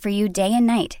are there for you day and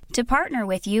night to partner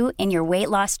with you in your weight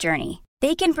loss journey.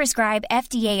 They can prescribe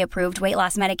FDA-approved weight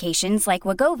loss medications like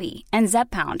Wegovy and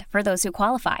Zepbound for those who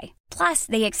qualify. Plus,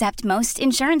 they accept most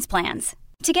insurance plans.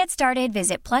 To get started,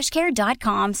 visit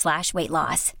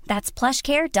plushcare.com/weightloss. That's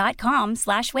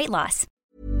plushcare.com/weightloss.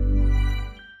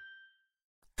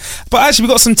 But actually, we've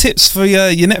got some tips for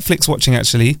your Netflix watching,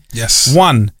 actually. Yes.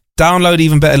 1, download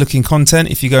even better looking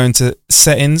content. If you go into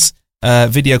settings,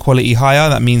 video quality higher,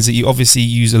 that means that you obviously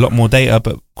use a lot more data,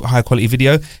 but high quality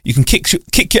video. You can kick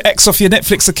your ex off your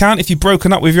Netflix account if you've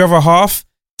broken up with your other half.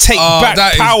 Take back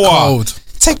that power. Is cold.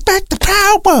 Take back the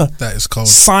power. That is cold.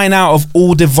 Sign out of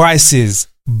all devices.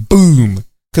 Boom.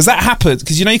 Because that happens.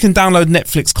 Because you can download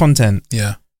Netflix content.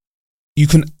 Yeah. You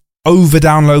can over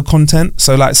download content.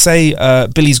 So like say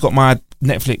Billy's got my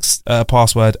Netflix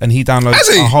password and he downloads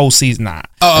a whole season.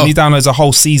 And he downloads a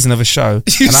whole season of a show.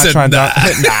 You and said I try and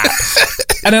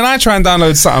and then I try and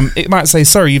download something. It might say,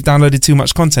 sorry, you've downloaded too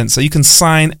much content. So you can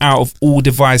sign out of all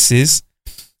devices.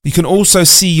 You can also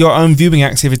see your own viewing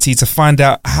activity to find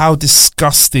out how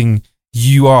disgusting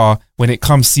you are when it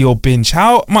comes to your binge.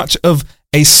 How much of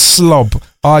a slob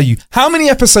are you? How many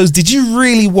episodes did you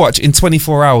really watch in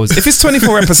 24 hours? If it's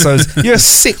 24 episodes, you're a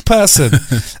sick person.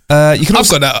 You can I've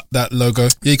got that logo.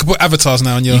 Yeah, you can put avatars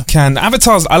now on your... You can.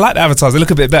 Avatars, I like the avatars. They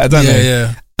look a bit better, don't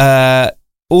they? Yeah.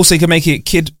 Also, you can make it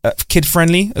kid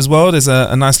friendly as well. There's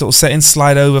a nice little setting.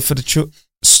 Slide over for the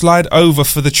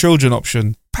children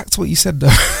option. Back to what you said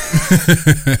though.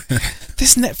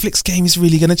 This Netflix game is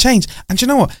really going to change. And you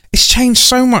know what? It's changed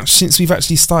so much since we've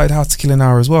actually started How to Kill an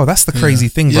Hour as well. That's the crazy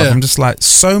thing, bro. I'm just like,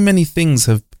 so many things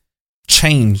have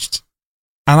changed.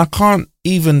 And I can't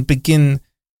even begin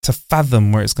to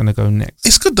fathom where it's going to go next.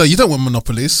 It's good though. You don't want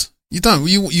monopolies. You don't.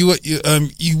 You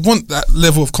want that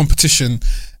level of competition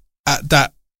at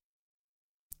that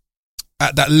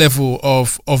level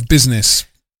of business.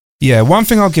 Yeah, one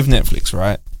thing I'll give Netflix,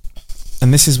 right?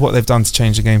 And this is what they've done to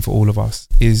change the game for all of us,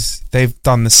 is they've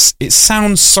done this. It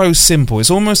sounds so simple.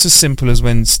 It's almost as simple as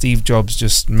when Steve Jobs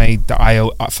just made the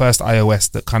first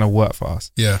iOS that kind of worked for us.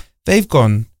 Yeah. They've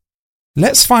gone,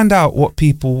 let's find out what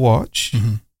people watch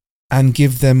and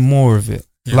give them more of it.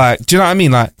 Yeah. Like, do you know what I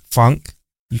mean? Like funk,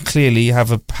 you clearly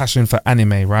have a passion for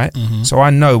anime, right? So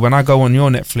I know when I go on your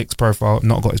Netflix profile,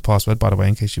 not got his password, by the way,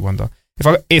 in case you wonder.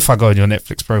 If I go on your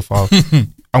Netflix profile,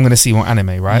 I'm going to see more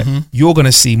anime, right? You're going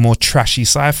to see more trashy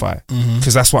sci-fi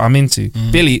because that's what I'm into.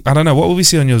 Billy, I don't know. What will we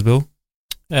see on yours, Bill?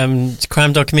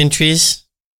 Crime documentaries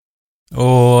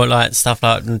or like stuff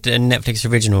like Netflix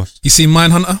originals. You see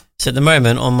Mindhunter? So at the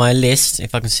moment on my list,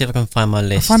 if I can see if I can find my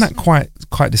list. I find that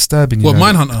quite disturbing. What,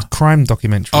 Mindhunter? Crime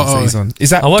documentaries that he's on. Is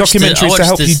that documentaries to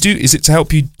help you do? Is it to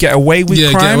help you get away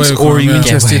with crimes, or are you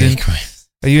interested in?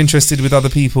 Are you interested with other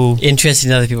people? Interested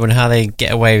in other people and how they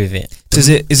get away with it. Is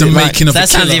it making of a killer? That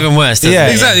sounds even worse. Yeah,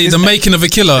 exactly. The making of a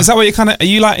killer. Is that what are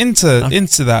you like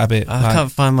into that a bit? I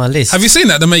can't find my list. Have you seen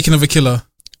that? The Making of a Killer.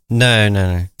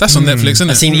 No. That's on Netflix, isn't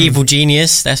it? I've seen Evil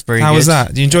Genius. That's very good. How was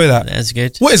that? Do you enjoy that? That's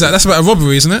good. What is that? That's about a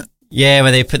robbery, isn't it? Yeah,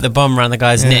 where they put the bomb around the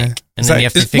guy's neck, and then you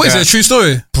have to figure out. What is it? A true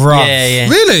story? Bruh. Yeah.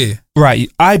 Really? Right.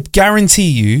 I guarantee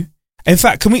you. In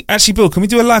fact, Bill, can we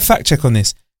do a live fact check on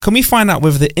this? Can we find out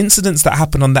whether the incidents that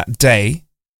happened on that day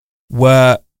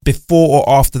were before or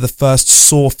after the first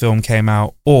Saw film came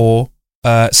out, or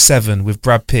 7 with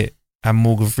Brad Pitt and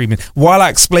Morgan Freeman? While I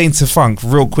explain to Funk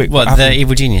real quick. What the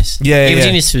Evil Genius? Yeah, Evil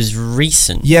Genius was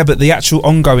recent. Yeah, but the actual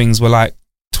ongoings were like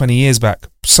 20 years back.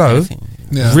 So,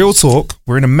 real talk,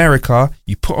 we're in America,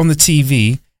 you put on the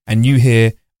TV and you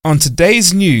hear, on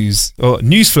today's news, or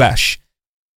newsflash,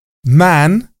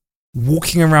 man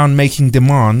walking around making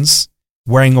demands,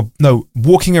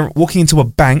 walking into a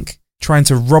bank, trying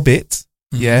to rob it,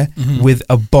 with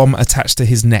a bomb attached to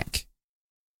his neck.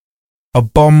 A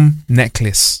bomb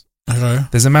necklace. Okay.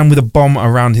 There's a man with a bomb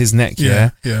around his neck,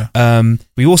 Yeah.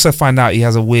 We also find out he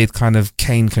has a weird kind of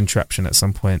cane contraption at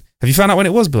some point. Have you found out when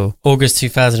it was, Bill? August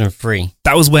 2003.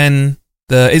 That was when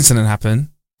the incident happened.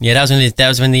 Yeah, that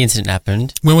was when the incident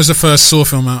happened. When was the first Saw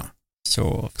film out?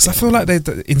 Because I feel like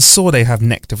in Saw they have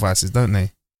neck devices, don't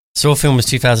they? Saw film was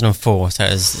 2004, so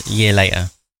it was a year later.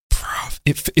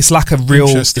 It's like a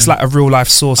real life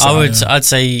Saw. I'd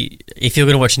say if you're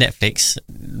going to watch Netflix,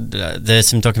 there's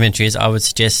some documentaries. I would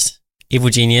suggest Evil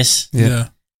Genius. Yeah.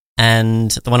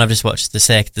 And the one I've just watched, the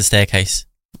Staircase.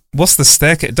 What's the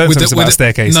staircase? Don't tell us about the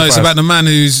staircase. No, it's about the man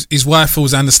whose wife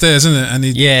falls down the stairs, isn't it? And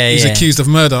he's accused of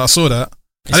murder. I saw that.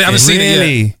 I haven't seen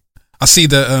it yet. I see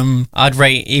that. I'd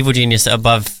rate Evil Genius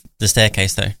above The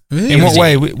Staircase, though. Really? In what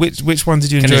way? Which one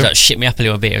did you enjoy? It like shit me up a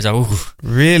little bit. It was like, ooh.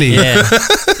 Really? Yeah.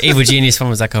 Evil Genius one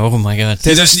was like, oh my god.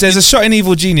 There's a shot in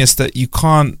Evil Genius that you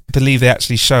can't believe they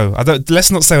actually show.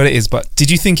 Let's not say what it is, but did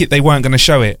you think they weren't going to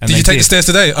show it? And did you take the stairs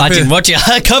today? I didn't watch it.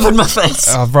 I covered my face.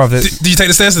 Oh, brother. Did you take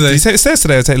the stairs today? Did you take the stairs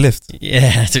today or take the lift?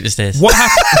 Yeah, I took the stairs. What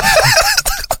happened?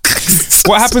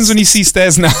 What happens when you see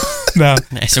stairs now? No,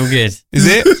 it's all good. Is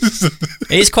it?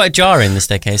 It is quite jarring, the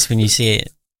staircase, when you see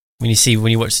it. When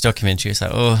you watch the documentary, it's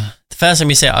like, oh, the first time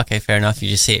you see it, okay, fair enough, you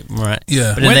just see it, right?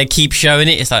 Yeah. But then they keep showing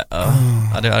it, it's like,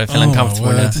 I feel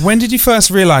uncomfortable now. When did you first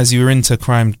realise you were into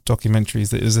crime documentaries,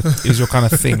 that it was your kind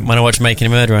of thing? When I watched Making a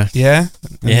Murderer. Yeah?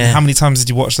 Yeah. How many times did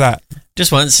you watch that?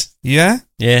 Just once. Yeah?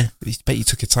 Yeah. I bet you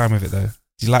took your time with it though.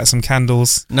 Did you light some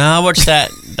candles? No, I watched that.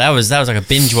 That was like a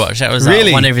binge watch. That was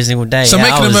like one every single day. So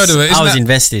Making a Murderer, I was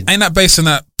invested. Ain't that based on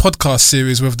that podcast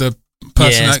series with the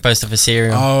person? Yeah, it's based off a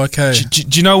serial. Oh, okay.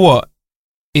 Do you know what?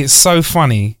 It's so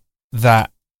funny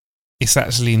that it's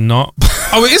actually not.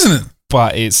 Oh, it isn't it?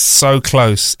 But it's so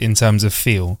close in terms of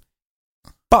feel.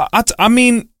 But I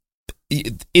mean,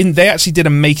 they actually did a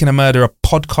Making a Murderer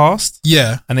podcast.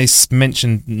 Yeah, and they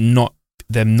mentioned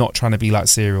them not trying to be like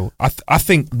Serial. I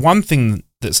think one thing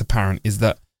that's apparent is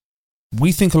that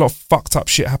we think a lot of fucked up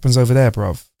shit happens over there,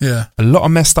 bruv. Yeah. A lot of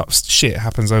messed up shit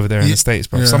happens over there in the States,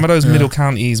 bruv. Yeah, Some of those middle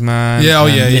counties, man. Yeah,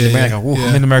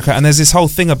 Mid-America. And there's this whole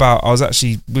thing about, I was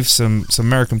actually with some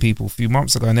American people a few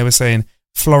months ago, and they were saying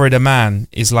Florida Man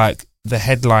is like the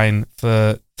headline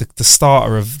for the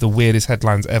starter of the weirdest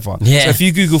headlines ever. Yeah. So if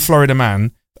you Google Florida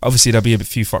Man, obviously there'll be a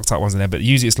few fucked up ones in there, but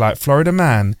usually it's like Florida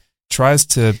Man tries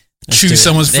to chew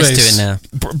someone's face. Let's do it now.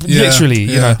 Literally,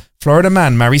 you know, Florida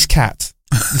Man marries cat.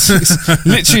 It's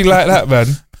literally like that, man.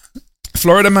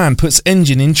 Florida man puts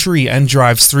engine in tree and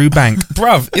drives through bank.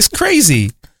 Bruv, it's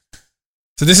crazy.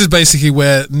 So this is basically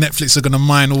where Netflix are going to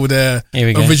mine all their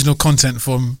original content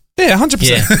from. Yeah, 100%.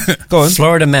 Yeah. Go on.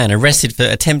 Florida man arrested for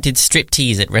attempted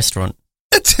striptease at restaurant.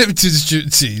 Attempted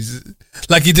striptease?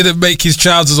 Like he didn't make his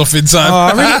trousers off in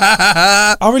time.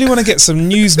 I really want to get some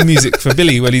news music for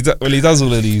Billy when he does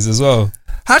all of these as well.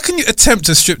 How can you attempt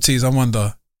a striptease, I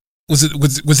wonder? Was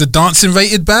the dancing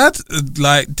rated bad?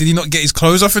 Like, did he not get his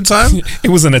clothes off in time? It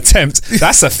was an attempt.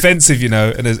 That's offensive, you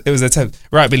know. And it was an attempt.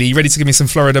 Right, Billy, you ready to give me some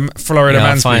Florida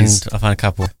mans, please? I'll find a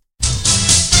couple.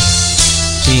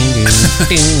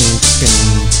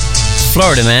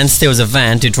 Florida man steals a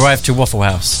van to drive to Waffle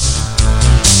House.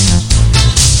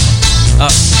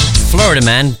 Florida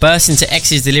man bursts into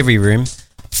ex's delivery room,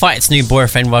 fights new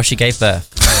boyfriend while she gave birth.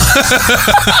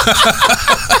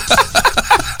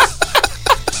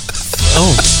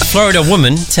 Florida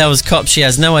woman tells cops she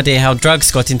has no idea how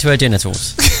drugs got into her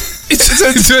genitals.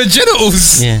 Into her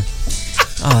genitals? Yeah.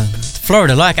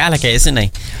 Florida like alligators, isn't they?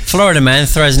 Florida man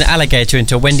throws an alligator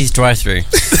into a Wendy's drive-thru.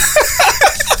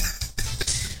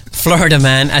 Florida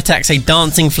man attacks a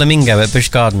dancing flamingo at Busch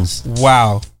Gardens.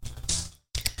 Wow.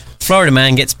 Florida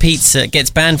man gets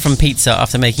banned from pizza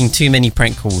after making too many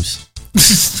prank calls.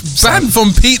 Banned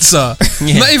from pizza?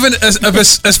 Yeah. Not even a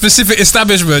specific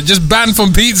establishment, just banned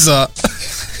from pizza.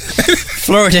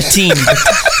 Florida teen.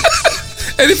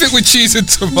 Anything with cheese and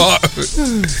tomato.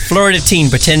 Florida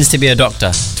teen pretends to be a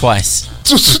doctor twice.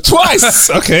 Twice?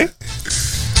 Okay.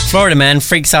 Florida man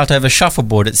freaks out over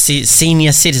shuffleboard at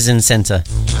Senior Citizen Center.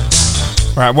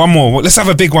 Right, one more. Let's have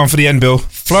a big one for the end, Bill.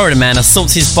 Florida man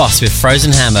assaults his boss with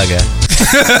frozen hamburger.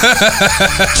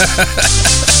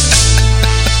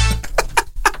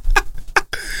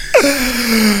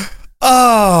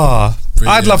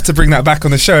 I'd love to bring that back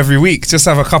on the show every week. Just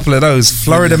have a couple of those.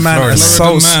 Florida man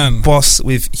assaults boss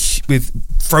with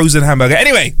frozen hamburger.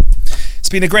 Anyway, it's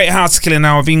been a great House Killing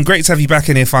Hour. It's been great to have you back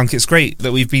in here, Funk. It's great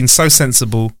that we've been so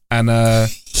sensible and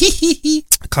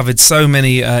covered so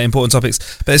many important topics.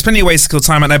 But there's plenty of ways to kill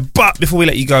time out there. But before we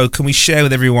let you go, can we share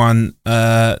with everyone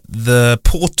the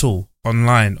portal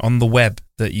online on the web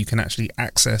that you can actually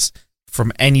access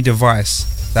from any device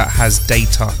that has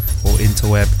data or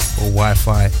interweb or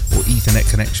Wi-Fi or Ethernet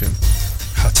connection?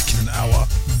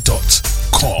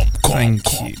 howtokillanhour.com.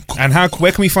 Thank you. And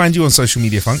where can we find you on social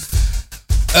media, Funk?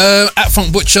 At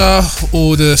Funk Butcher,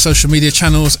 all the social media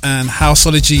channels, and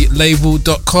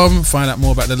houseologylabel.com. Find out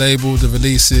more about the label, the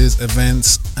releases,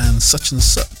 events, and such and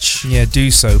such. Yeah, do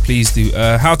so. Please do.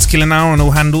 How to Kill an Hour on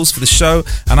all handles for the show.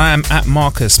 And I am at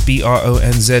Marcus,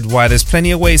 BRONZY. There's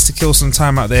plenty of ways to kill some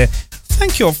time out there.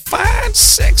 Thank your fine,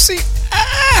 sexy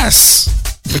ass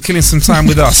for killing some time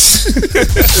with us.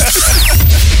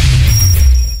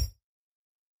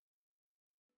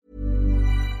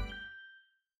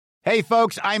 Hey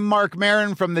folks, I'm Mark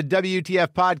Maron from the WTF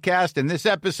Podcast, and this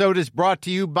episode is brought to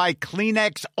you by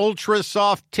Kleenex Ultra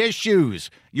Soft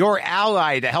Tissues, your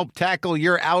ally to help tackle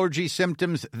your allergy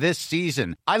symptoms this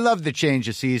season. I love the change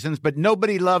of seasons, but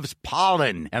nobody loves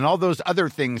pollen and all those other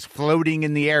things floating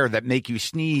in the air that make you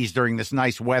sneeze during this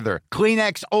nice weather.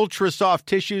 Kleenex Ultra Soft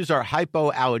Tissues are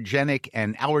hypoallergenic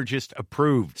and allergist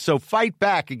approved, so fight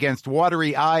back against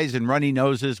watery eyes and runny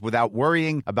noses without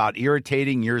worrying about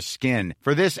irritating your skin.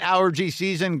 For this allergy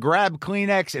season, grab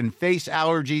Kleenex and face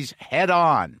allergies head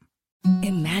on.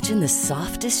 Imagine the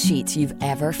softest sheets you've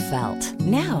ever felt.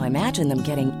 Now imagine them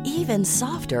getting even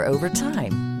softer over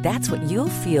time. That's what you'll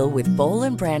feel with Boll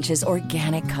 & Branch's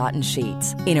organic cotton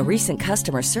sheets. In a recent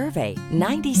customer survey,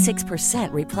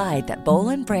 96% replied that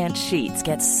Boll & Branch sheets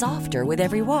get softer with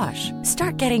every wash.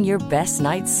 Start getting your best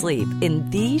night's sleep in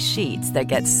these sheets that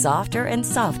get softer and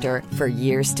softer for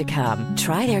years to come.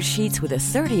 Try their sheets with a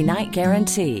 30-night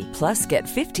guarantee. Plus, get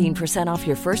 15% off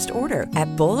your first order at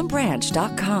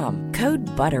bollandbranch.com. Code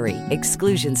BUTTERY.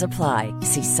 Exclusions apply.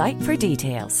 See site for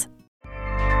details.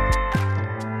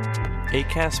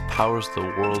 Acast powers the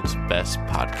world's best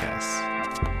podcasts.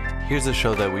 Here's a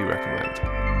show that we recommend.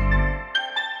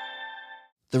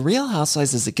 The Real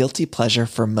Housewives is a guilty pleasure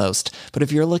for most, but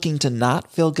if you're looking to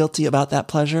not feel guilty about that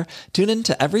pleasure, tune in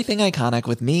to Everything Iconic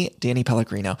with me, Danny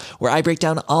Pellegrino, where I break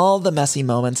down all the messy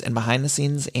moments and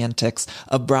behind-the-scenes antics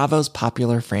of Bravo's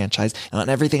popular franchise. And on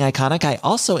Everything Iconic, I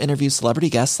also interview celebrity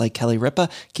guests like Kelly Ripa,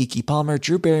 Keke Palmer,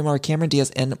 Drew Barrymore, Cameron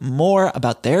Diaz, and more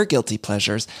about their guilty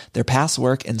pleasures, their past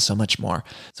work, and so much more.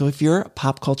 So if you're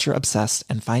pop culture obsessed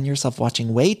and find yourself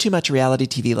watching way too much reality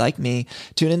TV like me,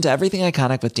 tune in to Everything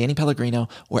Iconic with Danny Pellegrino,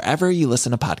 wherever you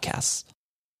listen to podcasts.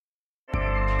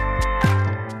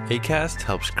 Acast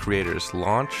helps creators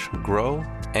launch, grow,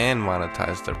 and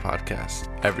monetize their podcasts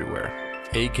everywhere.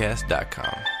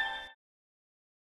 Acast.com.